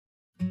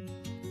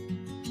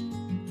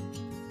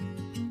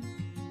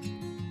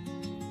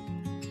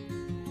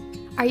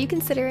Are you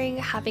considering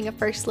having a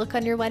first look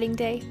on your wedding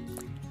day?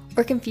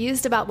 Or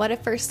confused about what a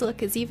first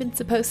look is even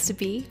supposed to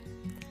be?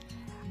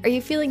 Are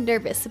you feeling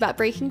nervous about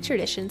breaking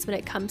traditions when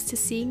it comes to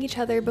seeing each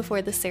other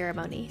before the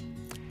ceremony?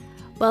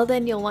 Well,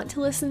 then you'll want to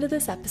listen to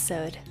this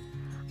episode.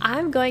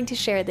 I'm going to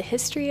share the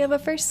history of a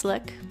first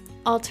look,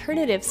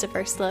 alternatives to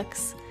first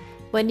looks,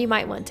 when you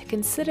might want to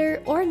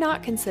consider or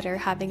not consider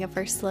having a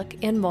first look,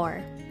 and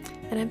more.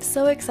 And I'm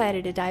so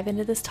excited to dive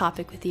into this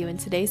topic with you in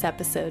today's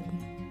episode.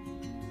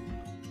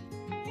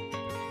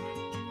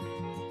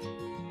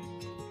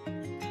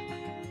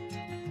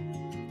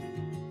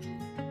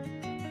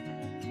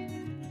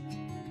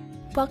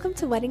 Welcome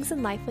to Weddings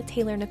and Life with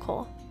Taylor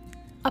Nicole,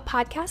 a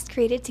podcast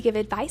created to give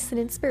advice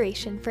and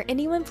inspiration for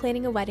anyone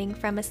planning a wedding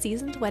from a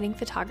seasoned wedding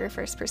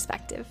photographer's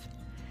perspective.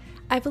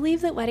 I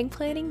believe that wedding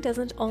planning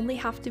doesn't only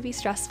have to be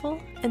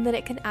stressful, and that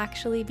it can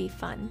actually be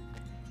fun.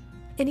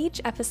 In each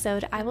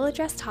episode, I will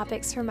address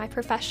topics from my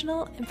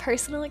professional and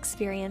personal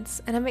experience,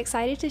 and I'm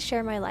excited to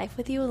share my life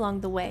with you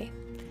along the way.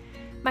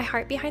 My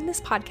heart behind this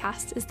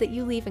podcast is that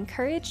you leave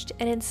encouraged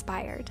and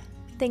inspired.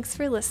 Thanks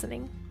for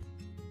listening.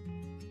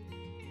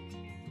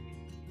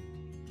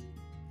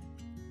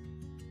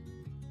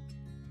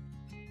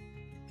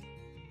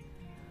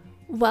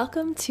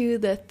 Welcome to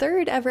the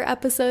third ever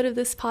episode of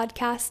this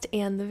podcast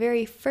and the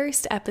very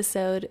first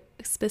episode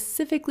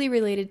specifically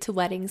related to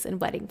weddings and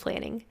wedding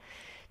planning.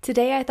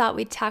 Today I thought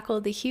we'd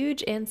tackle the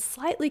huge and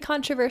slightly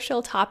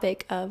controversial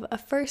topic of a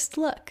first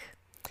look.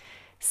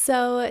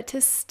 So to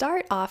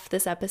start off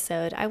this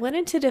episode, I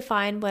wanted to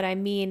define what I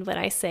mean when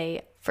I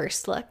say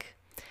first look.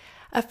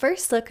 A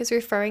first look is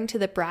referring to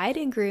the bride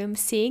and groom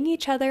seeing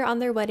each other on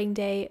their wedding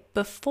day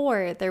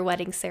before their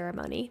wedding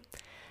ceremony.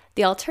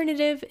 The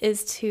alternative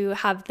is to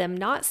have them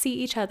not see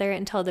each other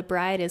until the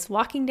bride is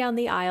walking down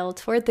the aisle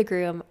toward the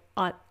groom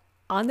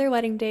on their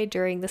wedding day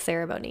during the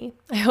ceremony.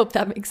 I hope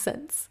that makes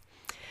sense.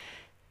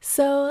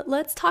 So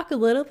let's talk a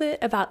little bit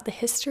about the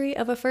history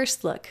of a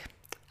first look.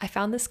 I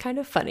found this kind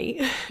of funny.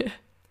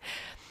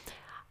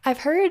 I've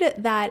heard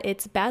that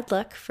it's bad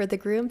luck for the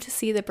groom to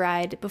see the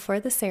bride before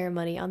the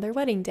ceremony on their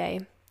wedding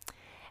day.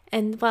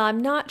 And while I'm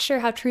not sure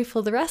how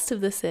truthful the rest of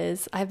this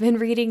is, I've been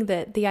reading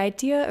that the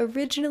idea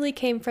originally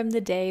came from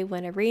the day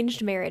when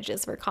arranged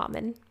marriages were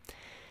common.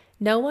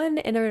 No one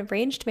in an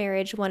arranged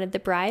marriage wanted the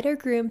bride or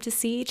groom to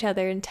see each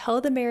other until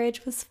the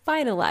marriage was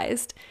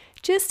finalized,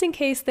 just in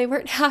case they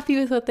weren't happy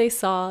with what they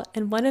saw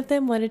and one of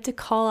them wanted to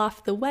call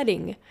off the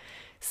wedding.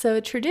 So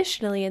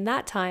traditionally in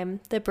that time,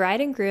 the bride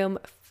and groom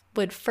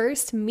would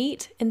first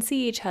meet and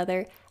see each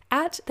other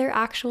at their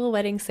actual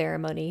wedding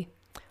ceremony.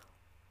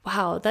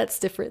 Wow, that's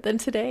different than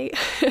today.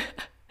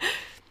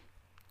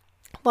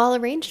 While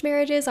arranged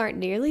marriages aren't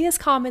nearly as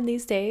common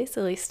these days,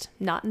 at least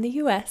not in the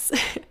US,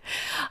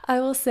 I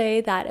will say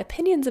that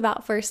opinions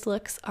about first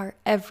looks are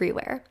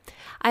everywhere.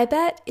 I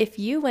bet if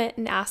you went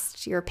and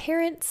asked your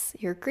parents,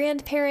 your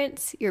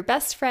grandparents, your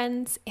best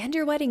friends, and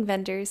your wedding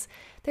vendors,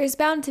 there's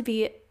bound to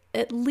be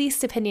at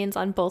least opinions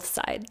on both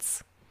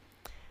sides.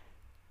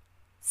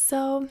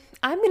 So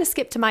I'm going to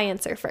skip to my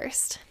answer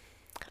first.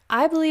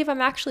 I believe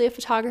I'm actually a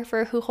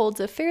photographer who holds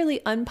a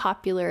fairly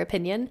unpopular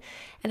opinion,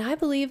 and I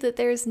believe that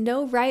there's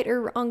no right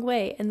or wrong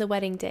way in the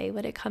wedding day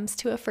when it comes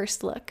to a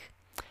first look.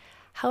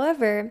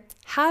 However,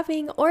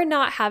 having or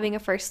not having a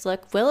first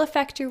look will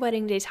affect your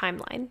wedding day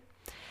timeline.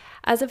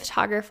 As a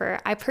photographer,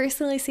 I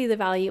personally see the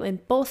value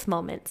in both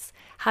moments,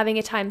 having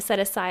a time set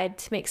aside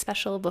to make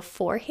special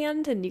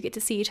beforehand and you get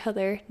to see each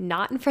other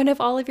not in front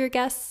of all of your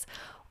guests,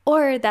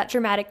 or that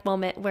dramatic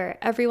moment where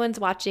everyone's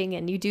watching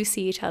and you do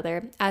see each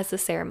other as the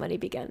ceremony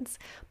begins.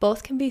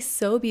 Both can be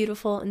so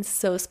beautiful and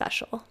so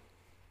special.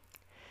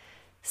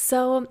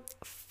 So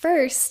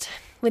first,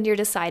 when you're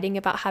deciding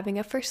about having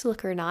a first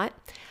look or not,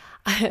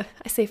 I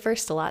say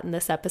first a lot in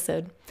this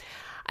episode,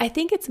 I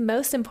think it's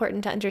most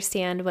important to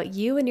understand what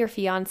you and your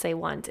fiance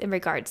want in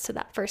regards to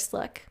that first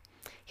look.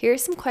 Here are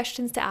some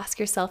questions to ask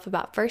yourself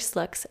about first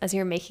looks as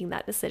you're making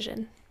that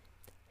decision.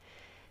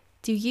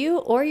 Do you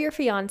or your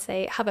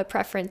fiance have a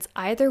preference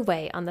either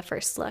way on the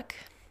first look?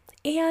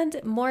 And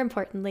more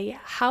importantly,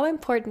 how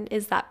important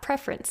is that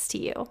preference to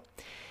you?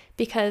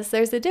 Because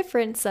there's a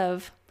difference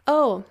of,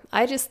 oh,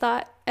 I just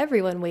thought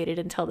everyone waited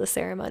until the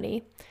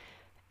ceremony,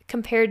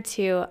 compared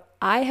to,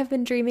 I have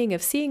been dreaming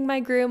of seeing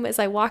my groom as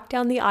I walk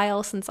down the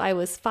aisle since I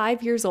was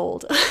 5 years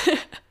old.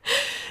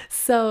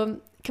 So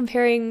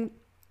comparing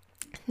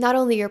not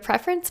only your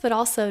preference, but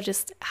also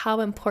just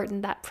how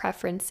important that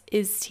preference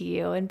is to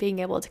you and being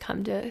able to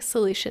come to a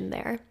solution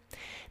there.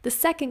 The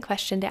second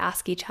question to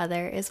ask each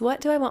other is,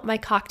 what do I want my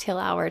cocktail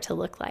hour to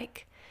look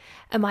like?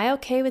 Am I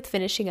okay with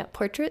finishing up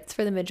portraits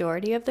for the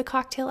majority of the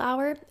cocktail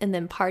hour and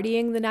then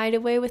partying the night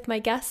away with my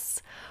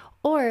guests?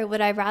 Or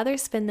would I rather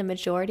spend the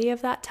majority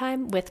of that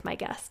time with my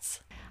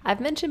guests?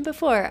 I've mentioned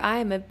before,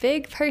 I'm a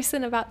big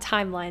person about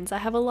timelines. I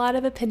have a lot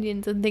of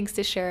opinions and things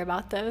to share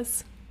about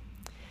those.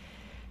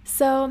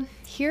 So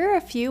here are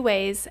a few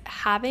ways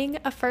having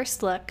a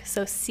first look,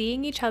 so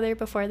seeing each other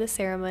before the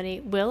ceremony,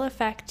 will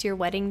affect your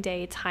wedding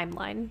day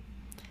timeline.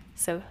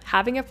 So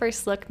having a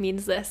first look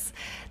means this.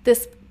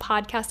 This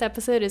podcast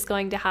episode is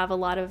going to have a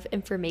lot of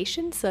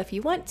information. So if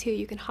you want to,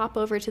 you can hop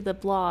over to the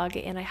blog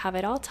and I have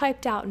it all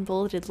typed out in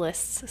bulleted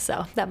lists.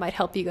 So that might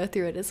help you go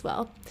through it as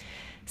well.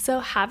 So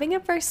having a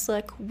first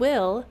look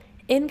will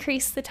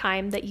increase the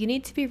time that you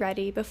need to be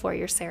ready before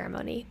your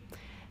ceremony.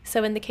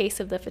 So in the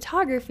case of the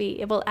photography,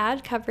 it will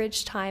add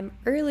coverage time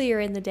earlier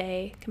in the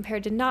day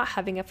compared to not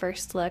having a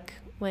first look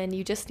when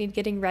you just need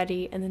getting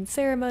ready, and then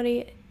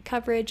ceremony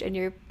coverage and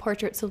your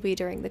portraits will be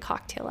during the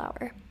cocktail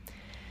hour.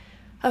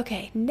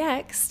 Okay,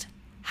 next,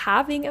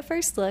 having a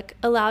first look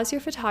allows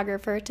your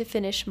photographer to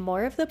finish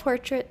more of the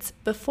portraits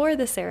before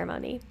the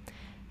ceremony.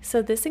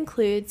 So this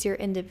includes your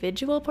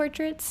individual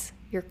portraits,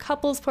 your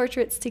couple's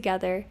portraits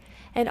together,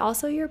 and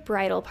also your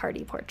bridal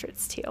party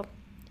portraits too.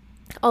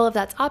 All of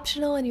that's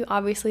optional, and you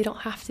obviously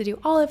don't have to do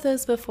all of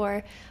those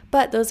before,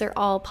 but those are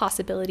all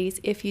possibilities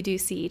if you do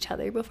see each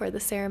other before the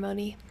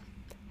ceremony.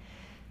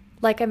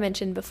 Like I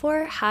mentioned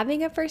before,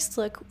 having a first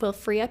look will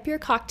free up your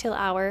cocktail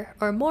hour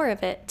or more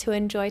of it to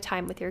enjoy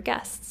time with your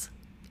guests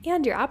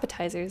and your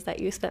appetizers that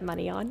you spent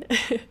money on.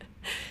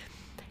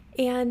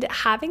 And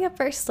having a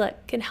first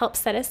look can help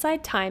set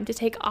aside time to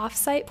take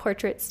off-site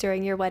portraits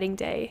during your wedding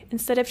day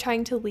instead of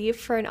trying to leave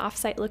for an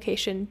off-site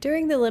location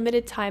during the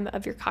limited time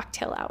of your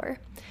cocktail hour.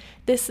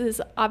 This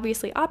is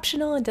obviously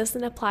optional and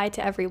doesn't apply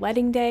to every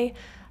wedding day.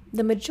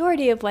 The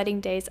majority of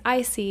wedding days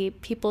I see,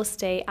 people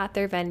stay at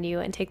their venue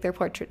and take their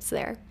portraits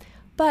there.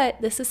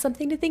 But this is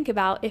something to think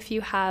about if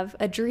you have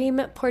a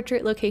dream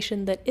portrait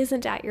location that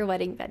isn't at your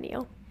wedding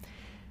venue.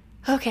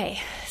 Okay,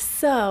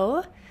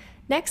 so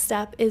next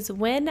up is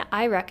when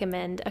I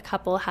recommend a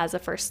couple has a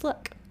first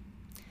look.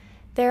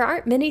 There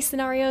aren't many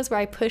scenarios where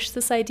I push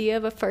this idea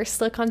of a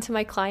first look onto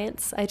my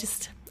clients. I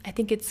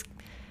think it's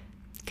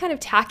kind of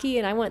tacky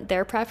and I want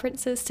their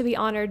preferences to be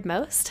honored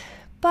most.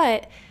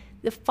 But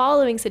the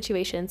following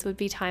situations would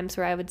be times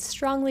where I would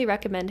strongly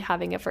recommend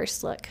having a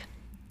first look.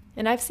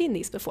 And I've seen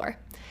these before.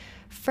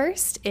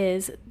 First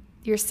is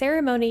your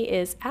ceremony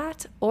is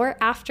at or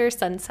after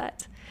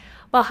sunset.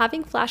 While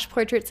having flash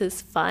portraits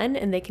is fun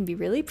and they can be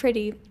really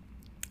pretty,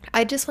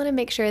 I just want to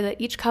make sure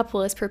that each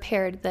couple is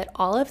prepared that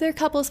all of their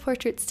couples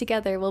portraits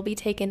together will be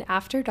taken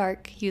after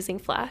dark using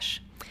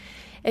flash.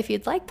 If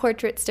you'd like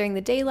portraits during the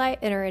daylight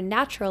and are in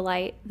natural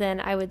light, then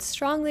I would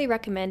strongly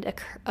recommend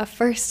a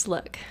first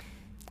look.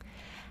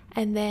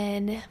 And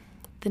then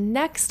the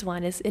next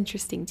one is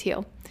interesting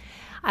too.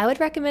 I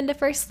would recommend a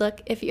first look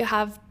if you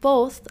have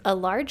both a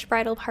large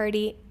bridal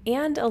party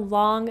and a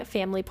long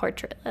family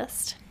portrait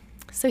list.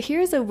 So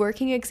here's a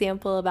working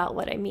example about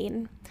what I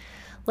mean.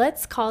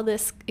 Let's call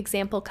this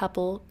example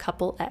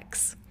couple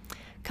X.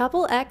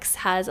 Couple X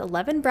has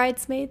 11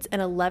 bridesmaids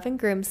and 11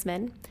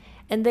 groomsmen,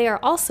 and they are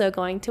also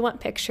going to want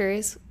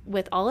pictures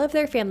with all of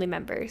their family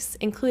members,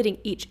 including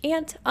each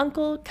aunt,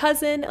 uncle,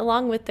 cousin,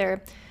 along with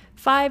their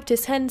 5 to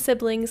 10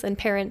 siblings and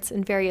parents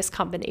in various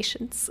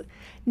combinations.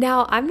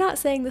 Now, I'm not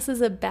saying this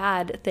is a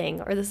bad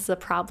thing or this is a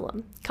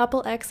problem.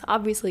 Couple X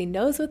obviously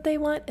knows what they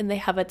want and they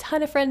have a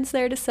ton of friends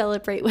there to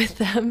celebrate with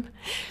them.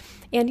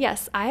 And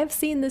yes, I have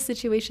seen this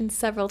situation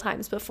several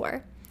times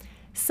before.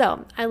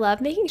 So I love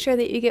making sure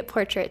that you get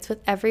portraits with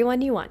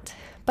everyone you want.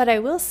 But I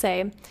will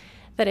say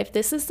that if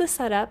this is the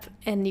setup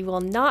and you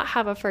will not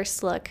have a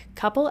first look,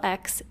 Couple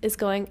X is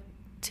going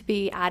to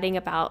be adding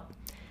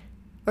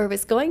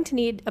was going to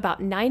need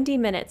about 90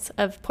 minutes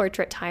of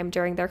portrait time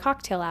during their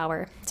cocktail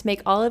hour to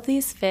make all of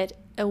these fit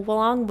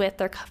along with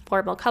their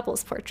formal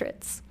couples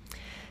portraits.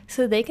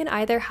 So they can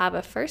either have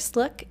a first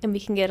look and we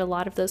can get a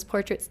lot of those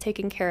portraits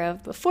taken care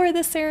of before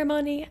the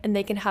ceremony and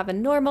they can have a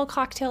normal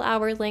cocktail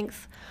hour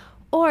length,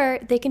 or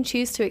they can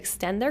choose to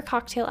extend their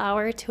cocktail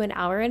hour to an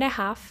hour and a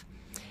half.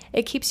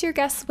 It keeps your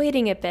guests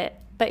waiting a bit,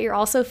 but you're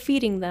also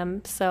feeding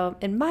them. So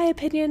in my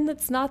opinion,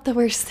 that's not the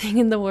worst thing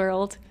in the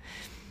world.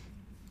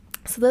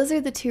 So those are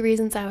the two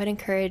reasons I would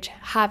encourage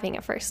having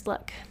a first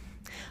look,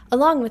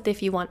 along with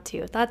if you want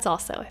to. That's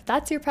also, if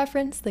that's your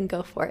preference, then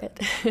go for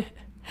it.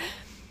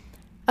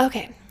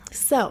 Okay,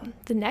 so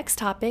the next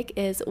topic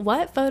is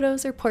what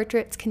photos or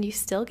portraits can you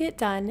still get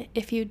done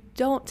if you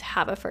don't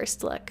have a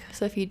first look?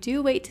 So if you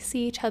do wait to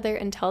see each other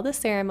until the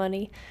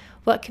ceremony,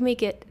 what can we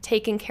get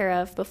taken care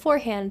of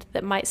beforehand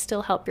that might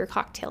still help your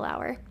cocktail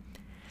hour?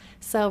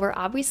 So we're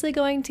obviously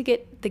going to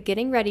get the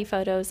getting ready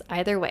photos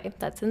either way.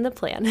 That's in the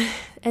plan.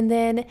 And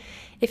then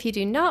if you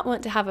do not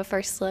want to have a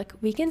first look,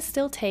 we can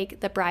still take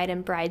the bride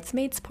and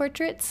bridesmaids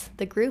portraits,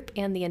 the group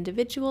and the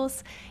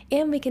individuals,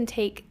 and we can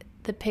take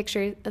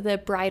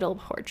the bridal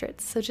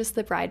portraits, so just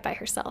the bride by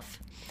herself.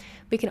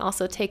 We can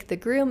also take the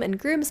groom and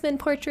groomsmen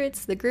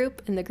portraits, the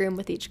group and the groom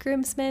with each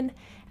groomsman,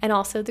 and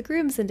also the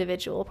groom's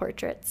individual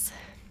portraits.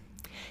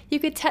 You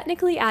could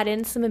technically add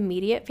in some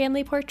immediate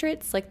family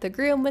portraits, like the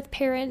groom with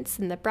parents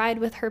and the bride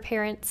with her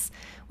parents,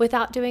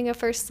 without doing a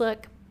first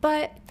look,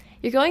 but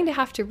you're going to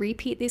have to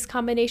repeat these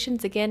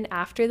combinations again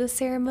after the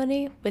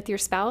ceremony with your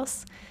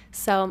spouse,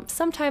 so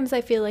sometimes I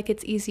feel like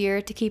it's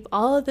easier to keep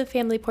all of the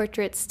family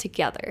portraits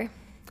together.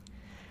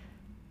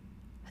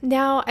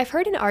 Now, I've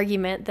heard an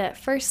argument that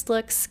first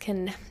looks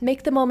can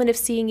make the moment of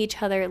seeing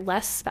each other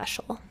less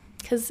special.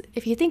 Because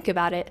if you think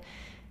about it,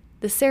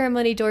 the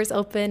ceremony doors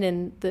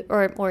open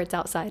or it's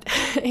outside,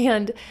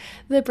 and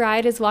the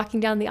bride is walking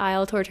down the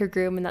aisle toward her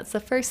groom, and that's the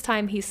first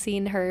time he's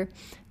seen her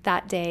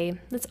that day.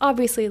 That's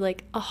obviously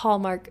like a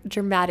hallmark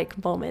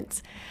dramatic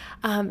moment.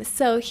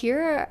 So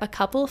here are a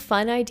couple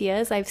fun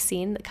ideas I've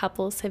seen that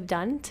couples have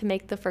done to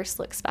make the first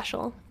look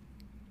special.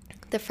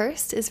 The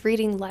first is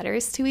reading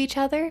letters to each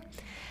other.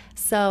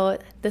 So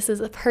this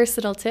is a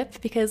personal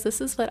tip because this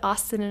is what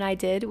Austin and I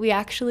did. We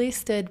actually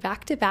stood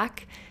back to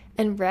back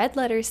and read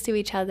letters to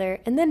each other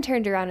and then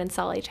turned around and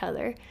saw each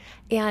other.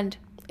 And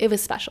it was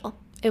special.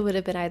 It would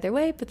have been either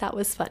way, but that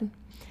was fun.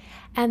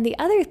 And the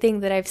other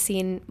thing that I've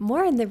seen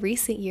more in the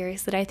recent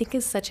years that I think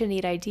is such a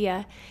neat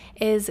idea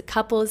is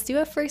couples do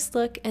a first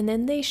look and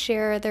then they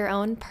share their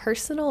own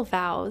personal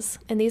vows.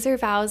 And these are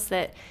vows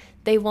that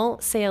they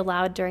won't say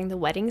aloud during the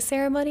wedding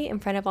ceremony in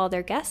front of all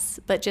their guests,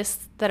 but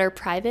just that are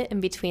private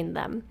and between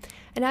them.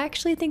 And I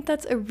actually think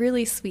that's a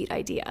really sweet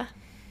idea.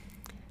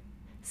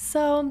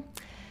 So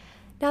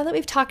now that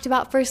we've talked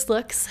about first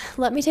looks,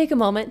 let me take a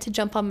moment to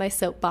jump on my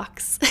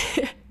soapbox.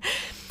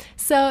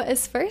 So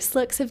as first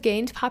looks have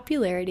gained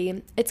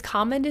popularity, it's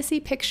common to see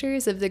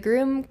pictures of the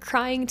groom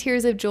crying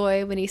tears of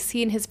joy when he's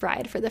seen his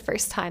bride for the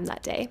first time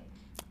that day,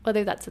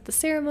 whether that's at the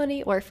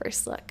ceremony or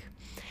first look.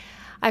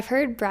 I've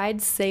heard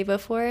brides say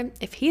before,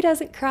 if he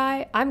doesn't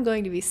cry, I'm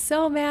going to be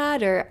so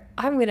mad, or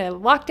I'm going to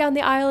walk down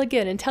the aisle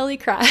again until he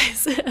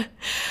cries.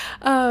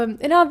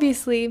 And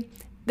obviously,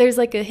 there's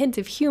like a hint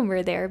of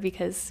humor there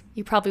because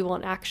you probably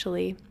won't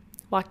actually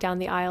walk down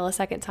the aisle a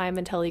second time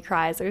until he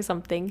cries or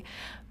something.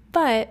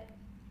 But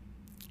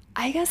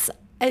I guess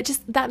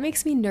that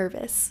makes me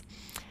nervous.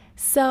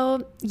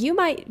 So you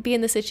might be in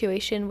the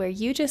situation where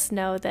you just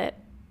know that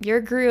your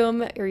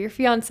groom or your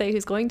fiance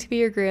who's going to be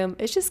your groom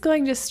is just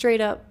going to straight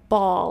up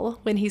bawl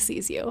when he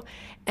sees you,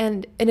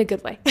 and in a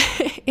good way.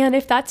 And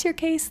if that's your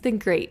case, then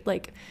great.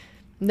 Like,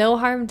 no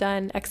harm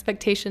done,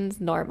 expectations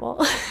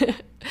normal.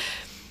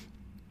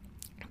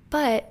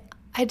 But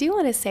I do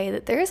want to say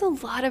that there is a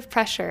lot of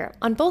pressure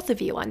on both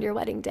of you on your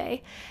wedding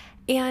day.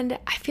 And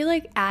I feel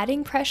like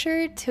adding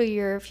pressure to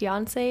your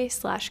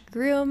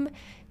fiance/groom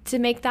to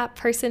make that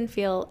person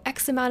feel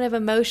X amount of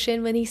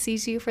emotion when he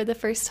sees you for the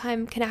first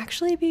time can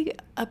actually be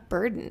a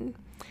burden.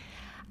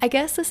 I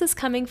guess this is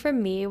coming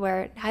from me,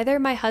 where neither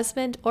my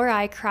husband or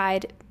I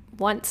cried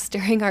once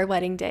during our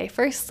wedding day,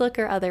 first look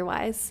or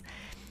otherwise.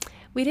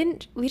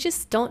 We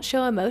just don't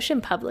show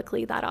emotion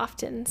publicly that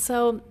often.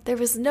 So there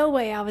was no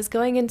way I was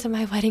going into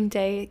my wedding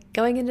day,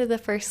 going into the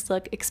first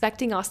look,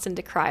 expecting Austin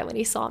to cry when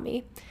he saw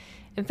me.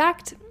 In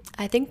fact,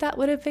 I think that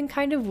would have been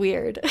kind of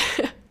weird.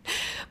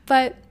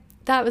 But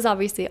that was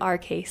obviously our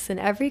case, and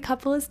every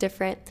couple is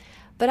different.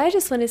 But I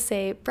just want to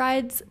say,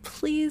 brides,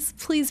 please,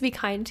 please be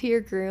kind to your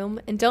groom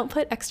and don't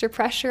put extra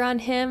pressure on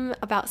him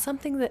about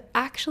something that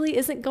actually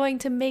isn't going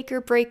to make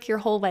or break your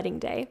whole wedding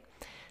day.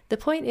 The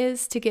point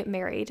is to get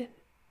married.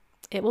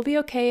 It will be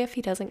okay if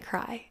he doesn't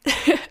cry.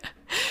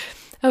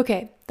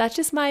 Okay, that's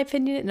just my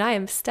opinion, and I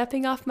am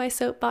stepping off my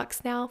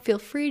soapbox now. Feel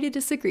free to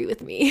disagree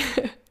with me.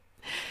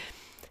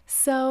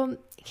 So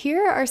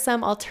here are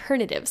some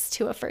alternatives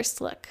to a first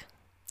look.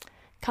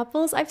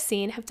 Couples I've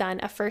seen have done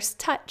a first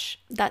touch.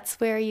 That's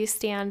where you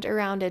stand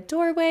around a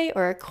doorway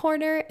or a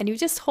corner and you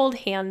just hold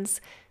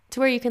hands to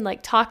where you can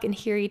like talk and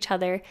hear each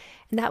other.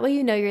 And that way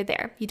you know you're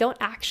there. You don't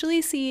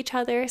actually see each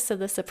other, so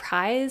the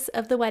surprise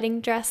of the wedding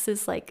dress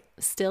is like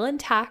still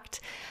intact,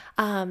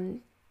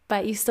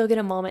 but you still get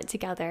a moment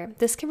together.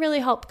 This can really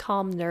help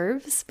calm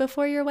nerves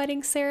before your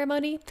wedding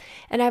ceremony.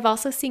 And I've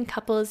also seen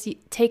couples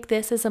take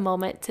this as a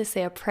moment to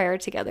say a prayer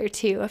together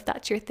too, if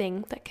that's your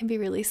thing. That can be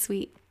really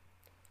sweet.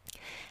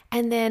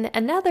 And then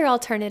another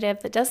alternative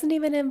that doesn't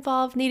even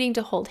involve needing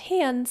to hold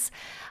hands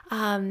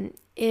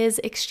is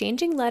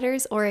exchanging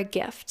letters or a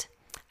gift.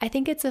 I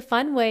think it's a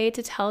fun way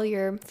to tell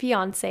your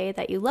fiance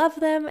that you love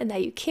them and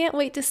that you can't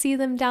wait to see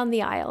them down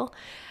the aisle.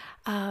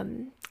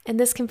 And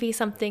this can be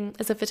something,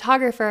 as a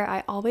photographer,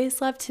 I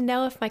always love to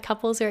know if my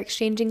couples are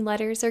exchanging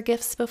letters or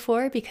gifts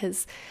before,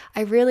 because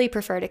I really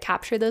prefer to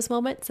capture those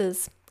moments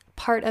as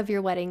part of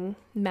your wedding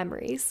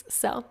memories.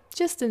 So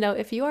just a note,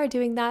 if you are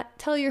doing that,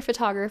 tell your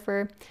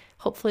photographer.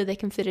 Hopefully they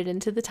can fit it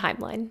into the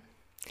timeline.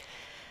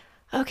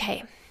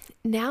 Okay,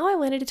 now I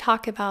wanted to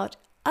talk about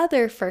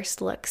other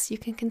first looks you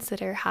can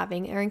consider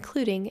having or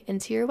including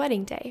into your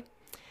wedding day.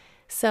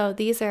 So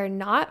these are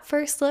not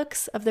first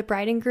looks of the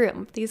bride and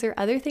groom. These are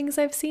other things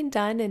I've seen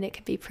done, and it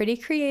can be pretty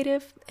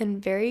creative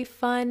and very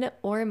fun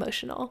or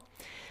emotional.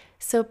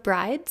 So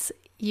brides,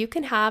 you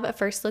can have a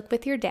first look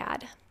with your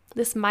dad.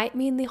 This might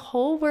mean the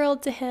whole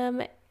world to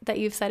him, that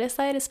you've set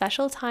aside a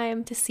special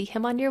time to see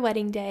him on your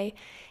wedding day,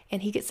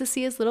 and he gets to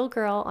see his little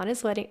girl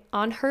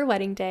on her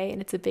wedding day,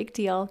 and it's a big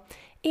deal,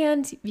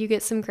 and you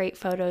get some great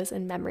photos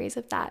and memories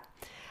of that.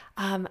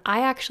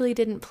 I actually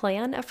didn't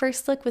plan a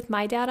first look with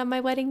my dad on my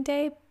wedding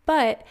day,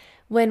 but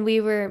when we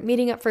were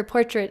meeting up for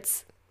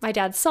portraits my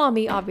dad saw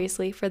me,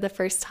 obviously, for the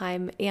first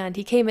time, and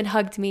he came and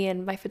hugged me,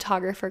 and my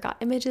photographer got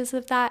images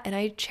of that, and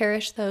I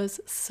cherish those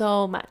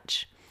so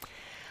much.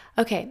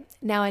 Okay,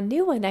 now a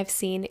new one I've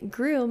seen,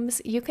 grooms,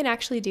 you can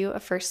actually do a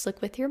first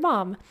look with your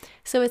mom.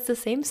 So it's the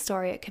same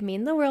story. It can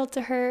mean the world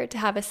to her to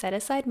have a set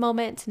aside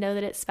moment to know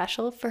that it's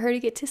special for her to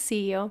get to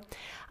see you.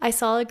 I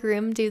saw a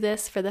groom do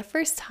this for the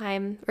first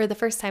time, or the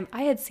first time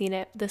I had seen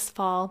it this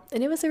fall,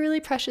 and it was a really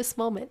precious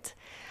moment.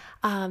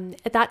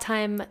 At that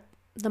time,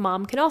 the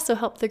mom can also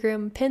help the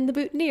groom pin the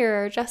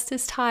boutonniere or adjust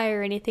his tie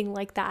or anything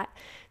like that.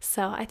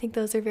 So I think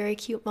those are very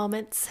cute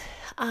moments.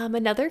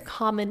 Another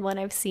common one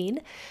I've seen,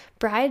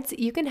 brides,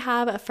 you can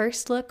have a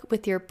first look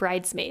with your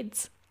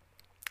bridesmaids.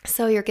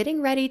 So you're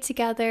getting ready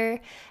together,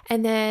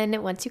 and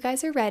then once you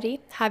guys are ready,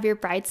 have your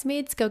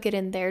bridesmaids go get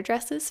in their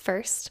dresses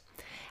first,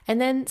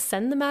 and then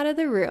send them out of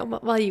the room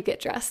while you get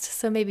dressed.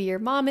 So maybe your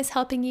mom is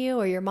helping you,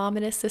 or your mom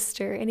and a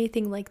sister,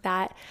 anything like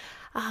that.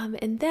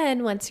 And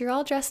then once you're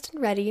all dressed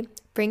and ready,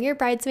 bring your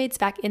bridesmaids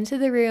back into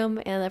the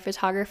room, and the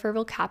photographer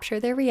will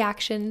capture their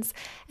reactions.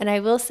 And I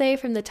will say,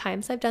 from the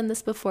times I've done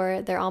this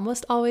before, they're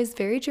almost always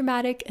very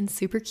dramatic and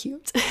super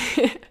cute.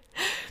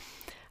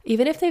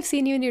 Even if they've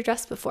seen you in your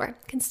dress before,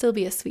 it can still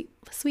be a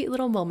sweet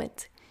little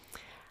moment.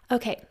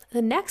 Okay,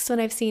 the next one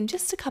I've seen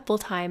just a couple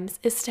times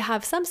is to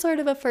have some sort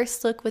of a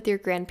first look with your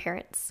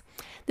grandparents.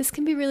 This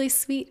can be really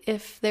sweet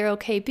if they're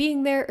okay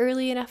being there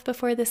early enough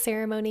before the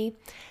ceremony.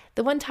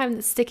 The one time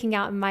that's sticking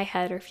out in my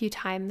head, or a few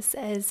times,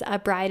 is a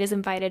bride has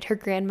invited her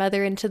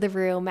grandmother into the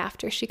room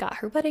after she got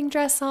her wedding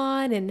dress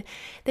on, and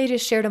they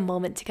just shared a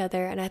moment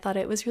together, and I thought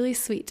it was really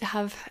sweet to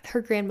have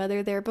her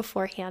grandmother there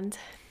beforehand.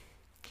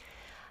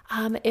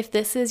 If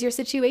this is your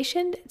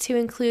situation, to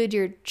include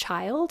your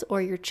child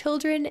or your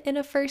children in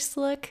a first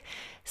look.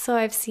 So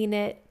I've seen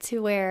it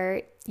to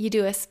where you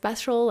do a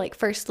special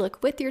first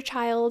look with your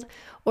child,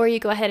 or you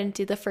go ahead and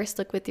do the first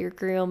look with your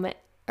groom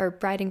or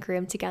bride and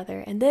groom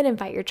together, and then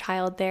invite your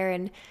child there,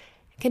 and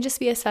it can just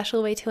be a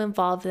special way to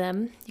involve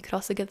them. You could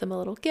also give them a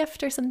little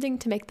gift or something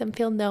to make them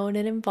feel known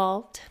and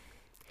involved.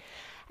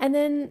 And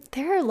then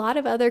there are a lot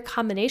of other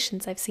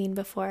combinations I've seen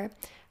before.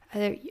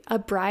 A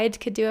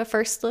bride could do a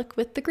first look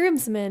with the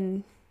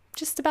groomsmen,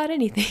 just about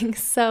anything.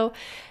 So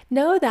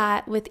know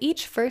that with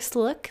each first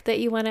look that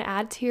you want to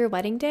add to your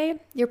wedding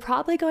day, you're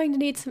probably going to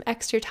need some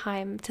extra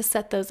time to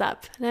set those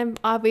up. And I'm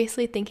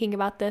obviously thinking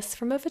about this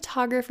from a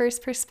photographer's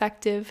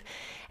perspective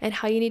and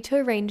how you need to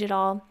arrange it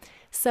all.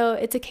 So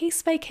it's a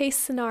case-by-case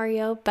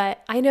scenario,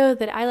 but I know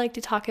that I like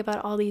to talk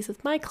about all these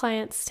with my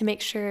clients to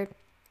make sure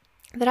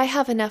that I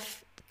have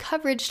enough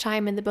coverage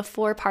time in the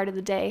before part of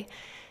the day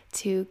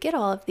to get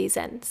all of these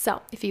in.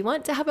 So if you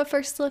want to have a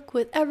first look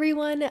with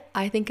everyone,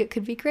 I think it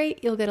could be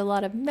great. You'll get a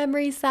lot of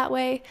memories that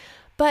way,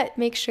 but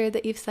make sure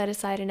that you've set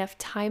aside enough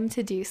time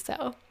to do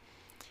so.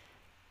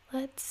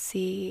 Let's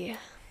see.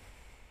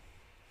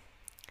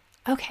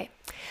 Okay,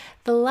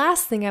 the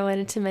last thing I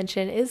wanted to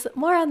mention is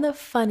more on the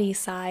funny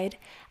side,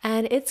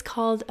 and it's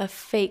called a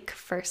fake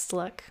first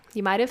look.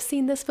 You might have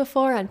seen this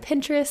before on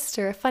Pinterest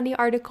or a funny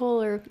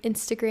article or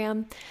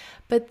Instagram,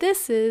 but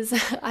this is,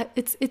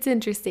 it's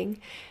interesting.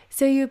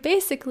 So you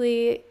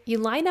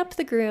line up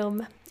the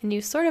groom and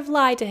you sort of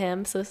lie to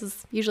him. So this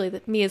is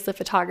usually me as the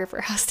photographer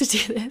has to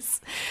do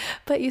this,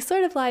 but you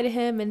sort of lie to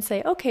him and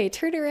say, okay,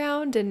 turn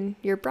around and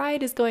your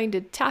bride is going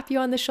to tap you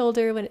on the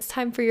shoulder when it's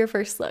time for your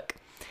first look.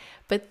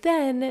 But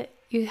then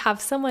you have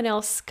someone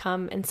else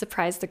come and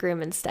surprise the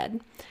groom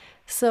instead.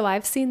 So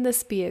I've seen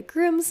this be a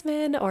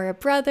groomsman or a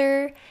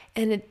brother,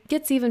 and it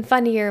gets even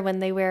funnier when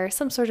they wear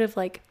some sort of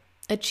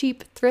a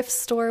cheap thrift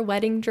store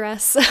wedding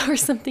dress or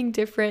something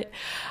different,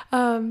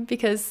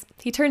 because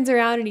he turns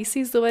around and he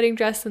sees the wedding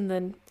dress and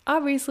then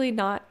obviously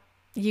not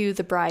you,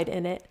 the bride,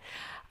 in it.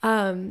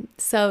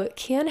 So it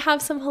can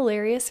have some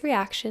hilarious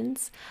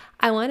reactions.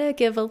 I want to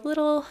give a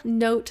little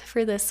note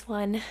for this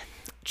one.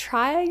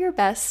 Try your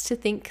best to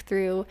think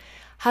through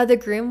how the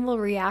groom will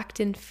react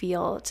and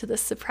feel to the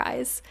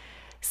surprise.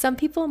 Some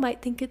people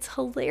might think it's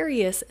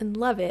hilarious and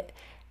love it,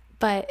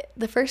 but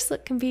the first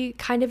look can be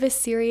kind of a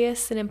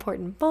serious and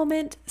important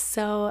moment,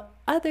 so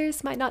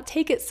others might not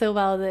take it so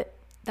well that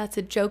that's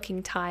a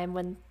joking time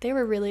when they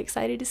were really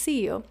excited to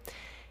see you.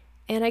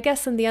 And I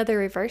guess in the other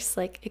reverse,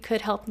 it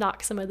could help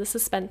knock some of the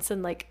suspense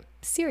and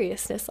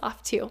seriousness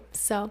off too.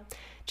 So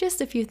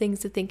just a few things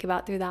to think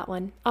about through that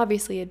one.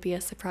 Obviously, it'd be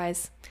a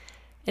surprise.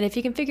 And if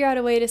you can figure out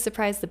a way to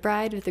surprise the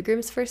bride with the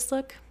groom's first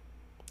look,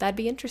 that'd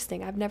be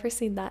interesting. I've never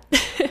seen that.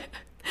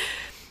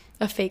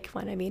 A fake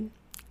one, I mean.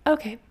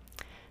 Okay.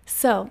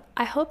 So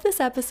I hope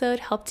this episode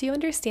helped you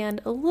understand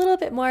a little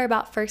bit more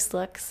about first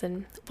looks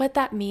and what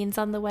that means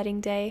on the wedding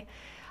day.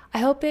 I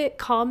hope it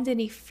calmed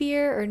any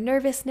fear or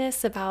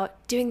nervousness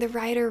about doing the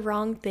right or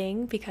wrong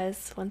thing,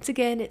 because once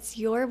again, it's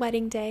your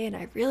wedding day and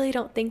I really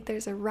don't think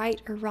there's a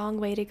right or wrong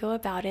way to go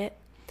about it.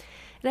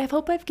 And I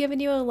hope I've given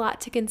you a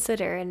lot to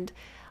consider and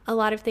a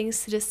lot of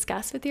things to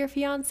discuss with your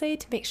fiance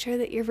to make sure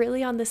that you're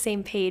really on the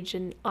same page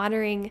and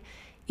honoring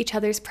each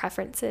other's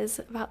preferences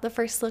about the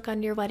first look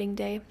on your wedding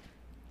day.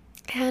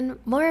 And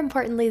more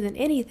importantly than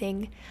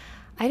anything,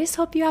 I just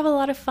hope you have a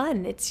lot of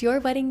fun. It's your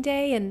wedding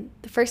day, and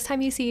the first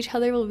time you see each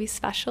other will be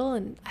special,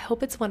 and I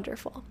hope it's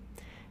wonderful.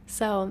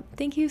 So,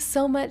 thank you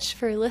so much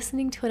for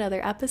listening to another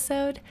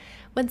episode.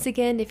 Once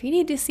again, if you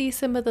need to see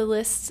some of the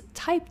lists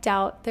typed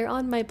out, they're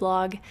on my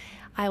blog.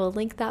 I will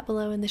link that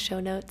below in the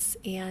show notes,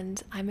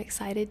 and I'm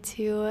excited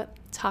to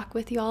talk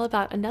with you all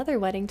about another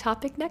wedding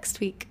topic next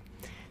week.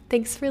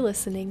 Thanks for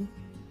listening.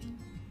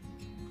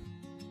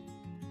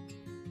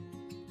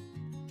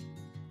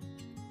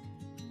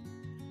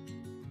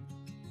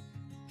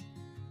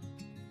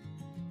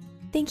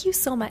 Thank you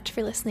so much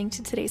for listening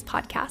to today's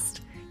podcast.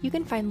 You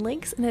can find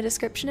links in the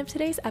description of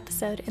today's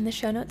episode in the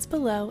show notes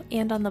below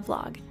and on the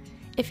blog.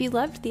 If you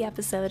loved the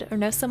episode or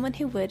know someone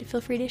who would,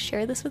 feel free to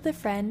share this with a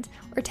friend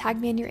or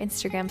tag me in your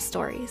Instagram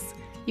stories.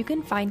 You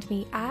can find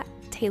me at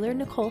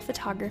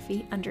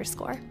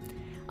TaylorNicolePhotography_.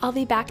 I'll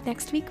be back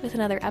next week with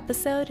another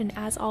episode, and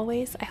as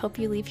always, I hope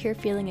you leave here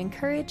feeling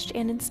encouraged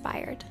and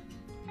inspired.